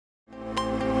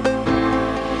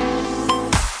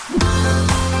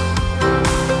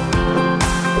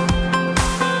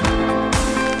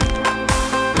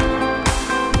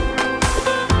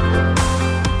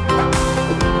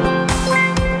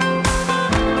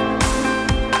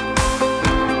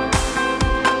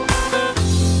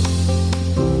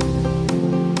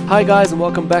Hi guys, and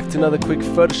welcome back to another quick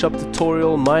Photoshop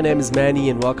tutorial. My name is Manny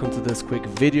and welcome to this quick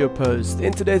video post.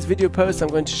 In today's video post I'm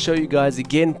going to show you guys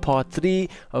again part 3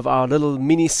 of our little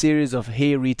mini series of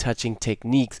hair retouching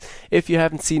techniques. If you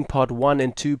haven't seen part 1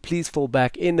 and 2, please fall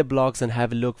back in the blogs and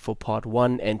have a look for part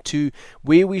 1 and 2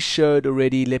 where we showed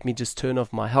already. Let me just turn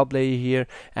off my help layer here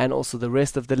and also the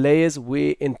rest of the layers,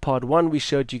 where in part 1 we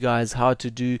showed you guys how to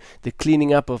do the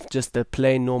cleaning up of just the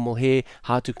plain normal hair,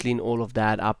 how to clean all of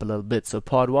that up a little bit. So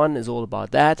part 1 is all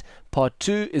about that. Part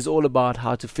 2 is all about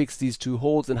how to fix these two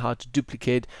holes and how to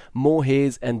duplicate more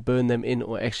hairs and burn them in,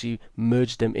 or actually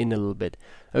merge them in a little bit.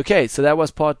 Okay, so that was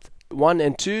part 1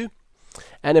 and 2.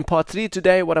 And in part 3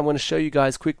 today, what I'm going to show you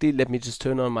guys quickly, let me just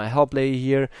turn on my help layer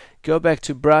here, go back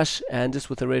to brush, and just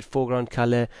with a red foreground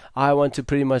color, I want to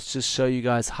pretty much just show you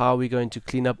guys how we're going to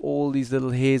clean up all these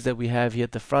little hairs that we have here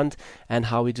at the front and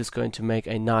how we're just going to make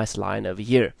a nice line over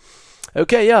here.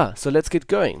 Okay, yeah, so let's get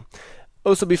going.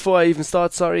 Also, before I even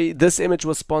start, sorry, this image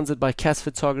was sponsored by Cass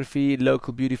Photography,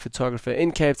 local beauty photographer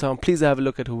in Cape Town. Please have a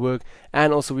look at her work.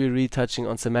 And also we're retouching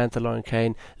on Samantha Lauren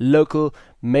Kane, local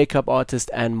makeup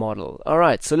artist and model.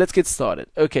 Alright, so let's get started.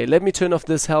 Okay, let me turn off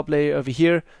this help layer over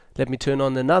here. Let me turn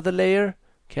on another layer.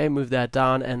 Okay, move that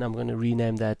down and I'm going to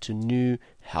rename that to new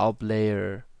help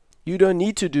layer. You don't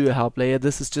need to do a help layer.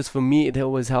 This is just for me. It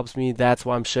always helps me. That's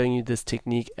why I'm showing you this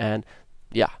technique, and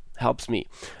yeah, helps me.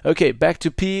 Okay, back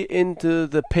to P into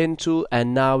the pen tool,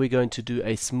 and now we're going to do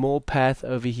a small path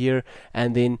over here,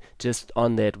 and then just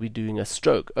on that we're doing a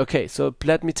stroke. Okay, so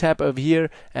let me tap over here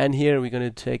and here. We're going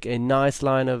to take a nice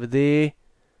line over there.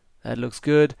 That looks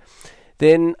good.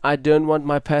 Then I don't want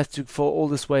my path to fall all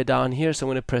this way down here, so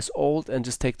I'm going to press Alt and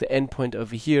just take the end point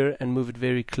over here and move it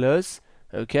very close.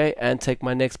 Okay, and take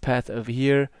my next path over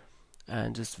here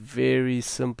and just very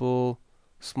simple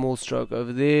small stroke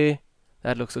over there.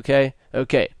 That looks okay.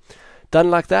 Okay, done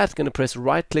like that. Going to press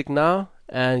right click now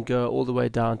and go all the way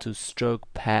down to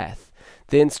stroke path.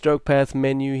 Then stroke path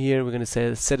menu here, we're going to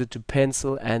say set it to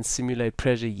pencil and simulate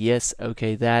pressure. Yes,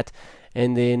 okay, that.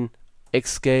 And then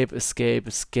escape, escape,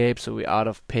 escape, so we're out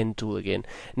of pen tool again.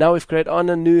 Now we've created on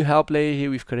a new help layer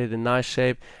here, we've created a nice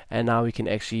shape, and now we can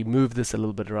actually move this a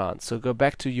little bit around. So go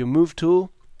back to your move tool,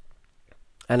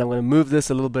 and I'm going to move this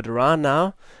a little bit around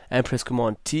now and press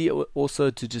Command T also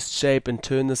to just shape and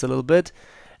turn this a little bit.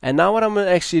 And now what I'm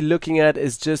actually looking at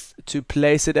is just to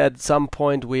place it at some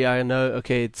point where I know,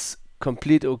 okay, it's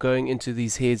complete, or going into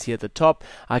these hairs here at the top.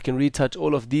 I can retouch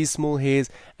all of these small hairs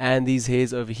and these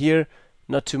hairs over here.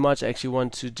 Not too much. I actually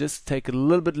want to just take it a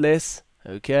little bit less.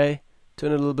 Okay,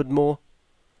 turn it a little bit more.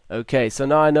 Okay, so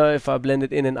now I know if I blend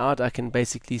it in and out, I can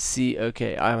basically see,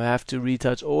 okay, I have to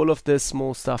retouch all of this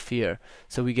small stuff here,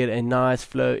 so we get a nice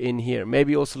flow in here.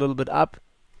 Maybe also a little bit up.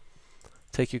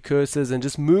 Take your cursors and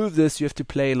just move this. You have to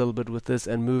play a little bit with this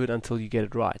and move it until you get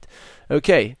it right.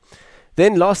 Okay,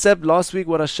 then last step, last week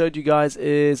what I showed you guys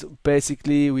is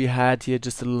basically we had here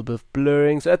just a little bit of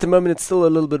blurring. So at the moment it's still a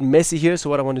little bit messy here, so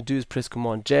what I want to do is press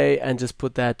Command J and just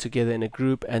put that together in a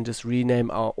group and just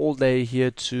rename our alt layer here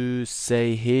to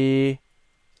say hair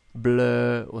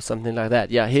blur or something like that.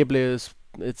 Yeah, hair blur is,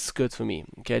 it's good for me.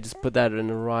 Okay, just put that in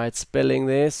the right spelling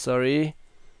there, sorry.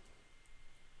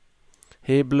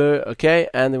 Hair blur, okay,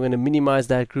 and then we're going to minimize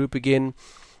that group again.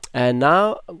 And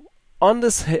now on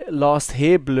this last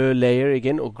hair blur layer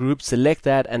again, or group, select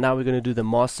that, and now we're going to do the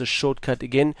master shortcut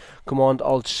again, Command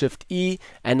Alt Shift E,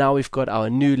 and now we've got our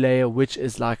new layer, which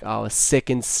is like our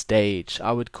second stage.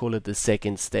 I would call it the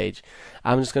second stage.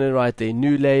 I'm just going to write the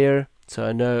new layer, so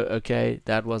I know, okay,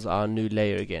 that was our new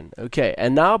layer again. Okay,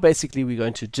 and now basically we're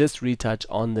going to just retouch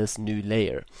on this new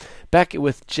layer. Back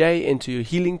with J into your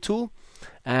healing tool.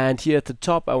 And here at the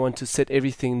top I want to set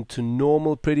everything to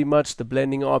normal, pretty much the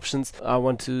blending options. I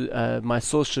want to my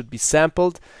source should be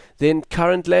sampled. Then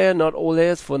current layer, not all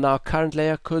layers, for now current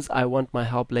layer, because I want my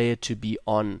help layer to be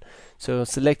on. So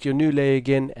select your new layer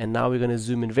again, and now we're going to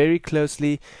zoom in very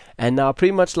closely. And now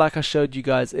pretty much like I showed you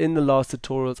guys in the last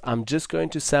tutorials, I'm just going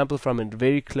to sample from a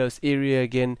very close area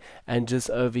again and just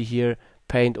over here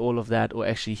paint all of that, or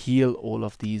actually heal all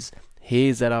of these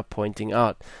hairs that are pointing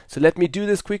out. So let me do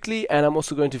this quickly, and I'm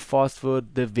also going to fast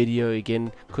forward the video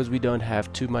again because we don't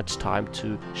have too much time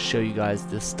to show you guys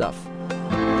this stuff.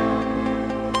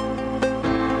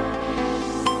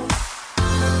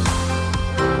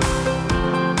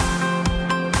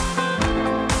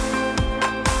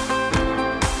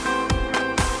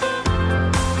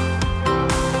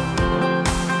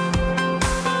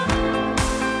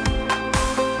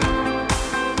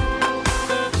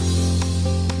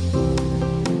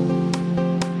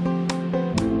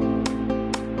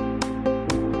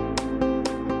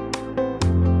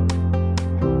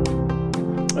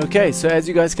 Okay, so as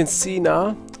you guys can see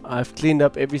now, I've cleaned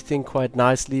up everything quite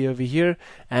nicely over here,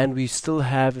 and we still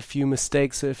have a few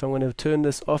mistakes. So if I'm going to turn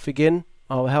this off again,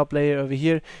 our help layer over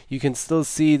here, you can still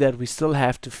see that we still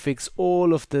have to fix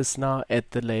all of this now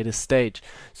at the later stage.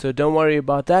 So don't worry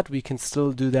about that, we can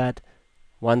still do that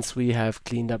once we have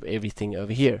cleaned up everything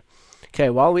over here. Okay,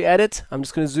 while we're at it, I'm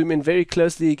just going to zoom in very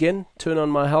closely again, turn on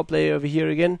my help layer over here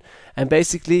again, and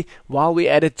basically while we're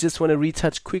at it, just want to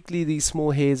retouch quickly these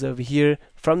small hairs over here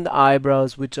from the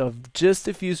eyebrows, which are just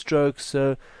a few strokes.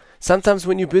 So sometimes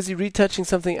when you're busy retouching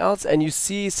something else and you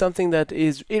see something that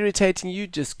is irritating you,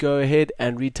 just go ahead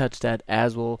and retouch that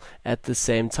as well at the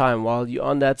same time. While you're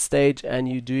on that stage and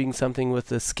you're doing something with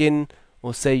the skin,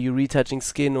 or say you're retouching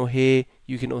skin or hair,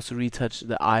 you can also retouch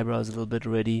the eyebrows a little bit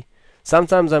already.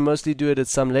 Sometimes I mostly do it at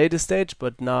some later stage,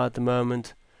 but now at the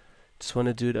moment just want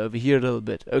to do it over here a little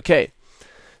bit. Okay,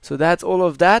 so that's all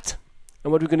of that,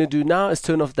 and what we're going to do now is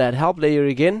turn off that help layer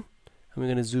again, and we're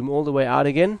going to zoom all the way out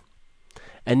again,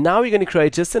 and now we're going to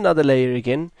create just another layer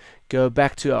again. Go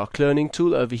back to our cloning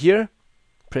tool over here,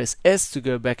 press S to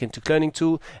go back into cloning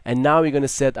tool, and now we're going to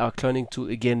set our cloning tool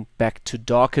again back to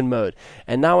darken mode.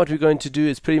 And now what we're going to do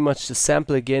is pretty much to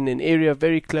sample again an area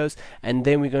very close, and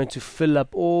then we're going to fill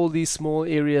up all these small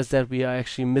areas that we are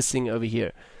actually missing over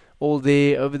here. All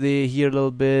there, over there, here a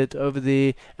little bit, over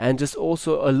there, and just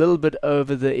also a little bit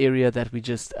over the area that we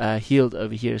just healed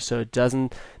over here, so it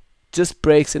doesn't just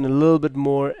breaks in a little bit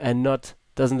more and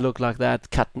doesn't look like that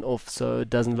cutting off, so it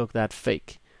doesn't look that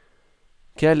fake.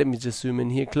 Okay, let me just zoom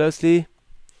in here closely.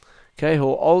 Okay,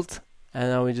 hold Alt, and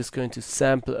now we're just going to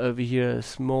sample over here a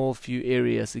small few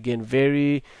areas again,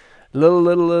 very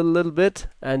little bit,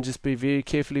 and just be very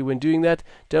carefully when doing that.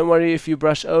 Don't worry if you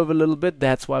brush over a little bit,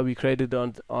 that's why we created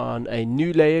on a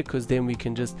new layer, because then we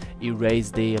can just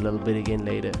erase there a little bit again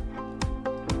later.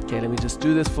 Okay, let me just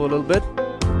do this for a little bit.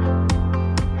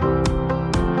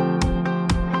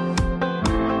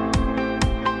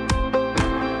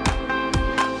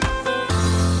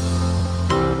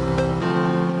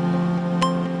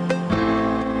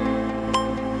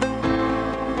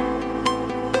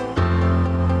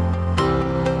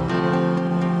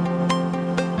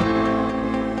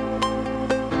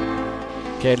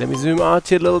 Okay, let me zoom out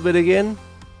here a little bit again,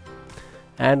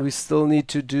 and we still need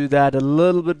to do that a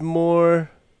little bit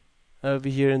more over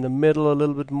here in the middle, a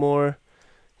little bit more.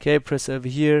 Okay, press over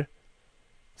here,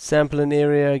 sample an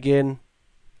area again,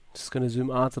 just going to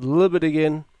zoom out a little bit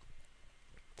again,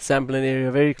 sample an area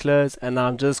very close, and now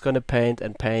I'm just going to paint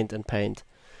and paint and paint.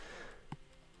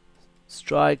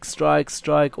 Strike, strike,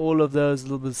 strike, all of those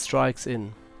little bit strikes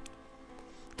in.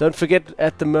 Don't forget,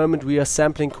 at the moment we are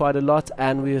sampling quite a lot,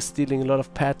 and we are stealing a lot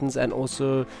of patterns, and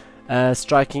also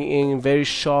striking in very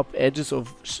sharp edges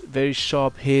of very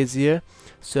sharp hairs here.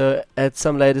 So at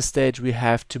some later stage we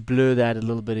have to blur that a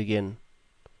little bit again,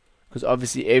 because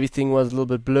obviously everything was a little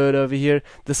bit blurred over here.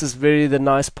 This is very the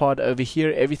nice part over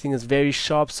here. Everything is very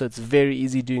sharp, so it's very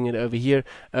easy doing it over here.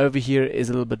 Over here is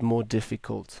a little bit more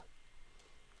difficult.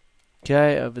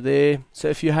 Okay, over there. So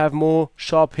if you have more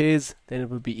sharp hairs, then it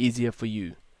will be easier for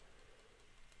you.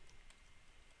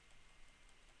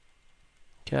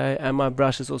 Okay, and my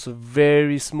brush is also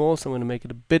very small, so I'm going to make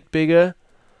it a bit bigger.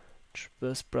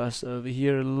 Just brush over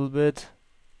here a little bit.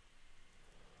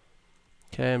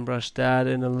 Okay, and brush that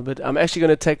in a little bit. I'm actually going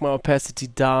to take my opacity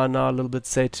down now a little bit,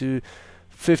 say to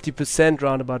 50%,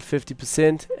 round about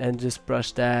 50%, and just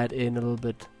brush that in a little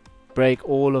bit. Break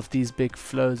all of these big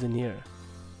flows in here.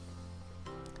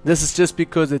 This is just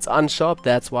because it's unsharp,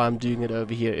 that's why I'm doing it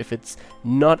over here. If it's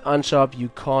not unsharp, you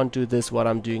can't do this what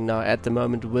I'm doing now at the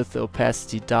moment with the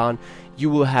opacity down.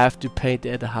 You will have to paint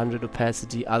at 100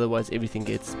 opacity, otherwise everything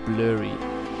gets blurry.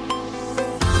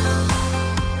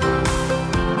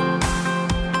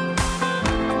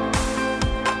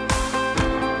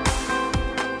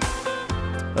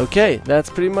 Okay,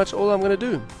 that's pretty much all I'm gonna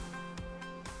do.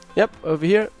 Yep, over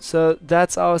here. So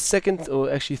that's our second, or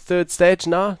actually third stage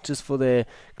now, just for the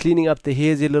cleaning up the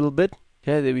hairs a little bit.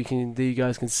 Okay, there you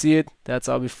guys can see it. That's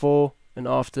our before and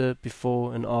after,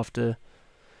 before and after.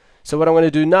 So what I'm going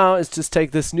to do now is just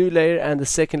take this new layer and the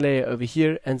second layer over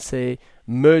here and say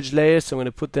merge layers. So I'm going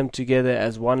to put them together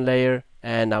as one layer,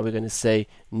 and now we're going to say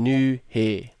new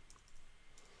hair.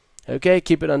 Okay,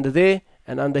 keep it under there,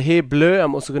 and under hair blur,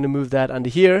 I'm also going to move that under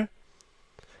here.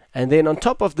 And then on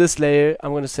top of this layer,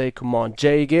 I'm going to say Command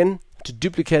J again to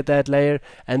duplicate that layer,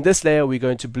 and this layer we're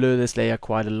going to blur this layer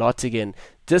quite a lot again.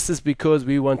 This is because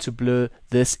we want to blur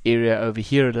this area over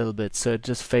here a little bit, so it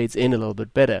just fades in a little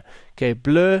bit better. Okay,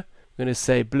 blur, I'm going to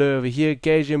say blur over here,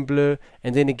 Gaussian blur,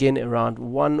 and then again around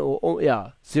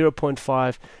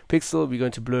 0.5 pixel, we're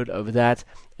going to blur it over that.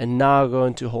 And now I'm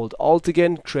going to hold Alt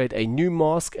again, create a new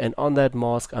mask, and on that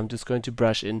mask I'm just going to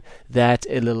brush in that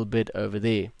a little bit over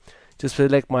there. Just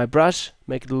select my brush,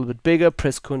 make it a little bit bigger,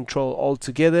 press Ctrl Alt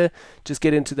together, just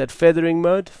get into that feathering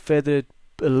mode, feather it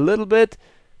a little bit,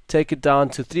 take it down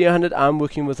to 300. I'm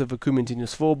working with a Vacuum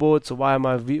Continuous 4 board, so via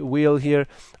my wheel here,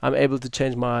 I'm able to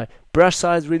change my brush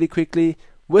size really quickly.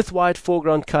 With white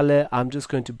foreground color, I'm just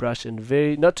going to brush in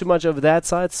not too much over that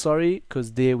side, sorry,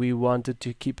 because there we wanted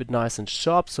to keep it nice and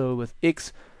sharp. So with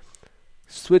X,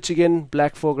 switch again,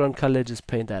 black foreground color, just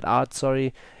paint that out,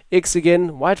 sorry. X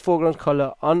again, white foreground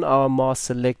color on our mask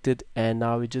selected, and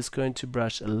now we're just going to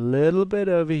brush a little bit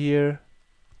over here.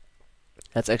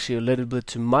 That's actually a little bit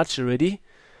too much already.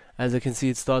 As you can see,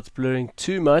 it starts blurring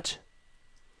too much.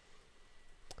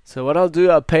 So what I'll do,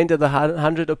 I'll paint at the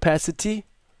 100 opacity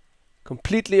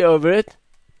completely over it,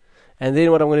 and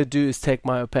then what I'm going to do is take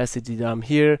my opacity down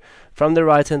here from the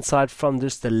right hand side, from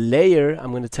just the layer. I'm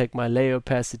going to take my layer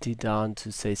opacity down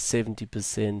to say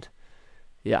 70%.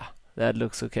 Yeah, that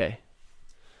looks okay.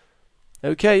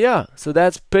 Okay, yeah, so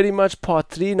that's pretty much part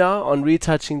 3 now on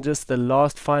retouching just the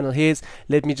last final hairs.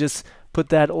 Let me just put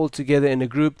that all together in a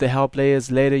group, the help layers.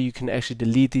 Later you can actually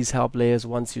delete these help layers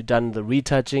once you've done the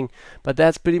retouching, but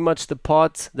that's pretty much the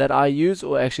parts that I use,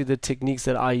 or actually the techniques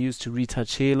that I use to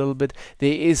retouch hair a little bit.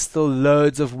 There is still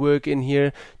loads of work in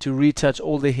here to retouch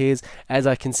all the hairs. As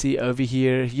I can see over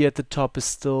here at the top is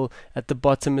still, at the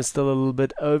bottom is still a little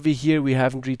bit. Over here we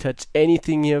haven't retouched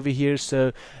anything over here,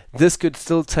 so this could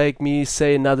still take me,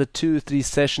 say, another 2 or 3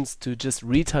 sessions to just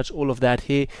retouch all of that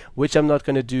hair, which I'm not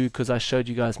going to do because I showed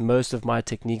you guys most of my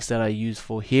techniques that I use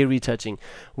for hair retouching.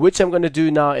 Which I'm going to do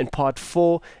now in part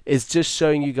 4 is just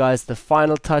showing you guys the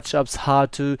final touch-ups, how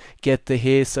to get the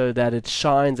hair so that it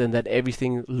shines and that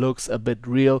everything looks a bit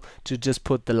real, to just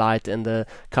put the light and the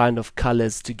kind of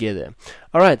colors together.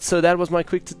 Alright, so that was my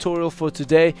quick tutorial for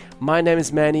today. My name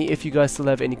is Manny. If you guys still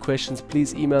have any questions,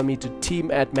 please email me to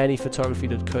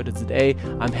team@manniphotography.co.za.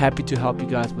 I'm happy to help you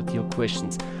guys with your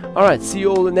questions. Alright, see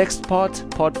you all in the next part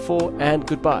 4, and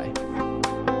goodbye.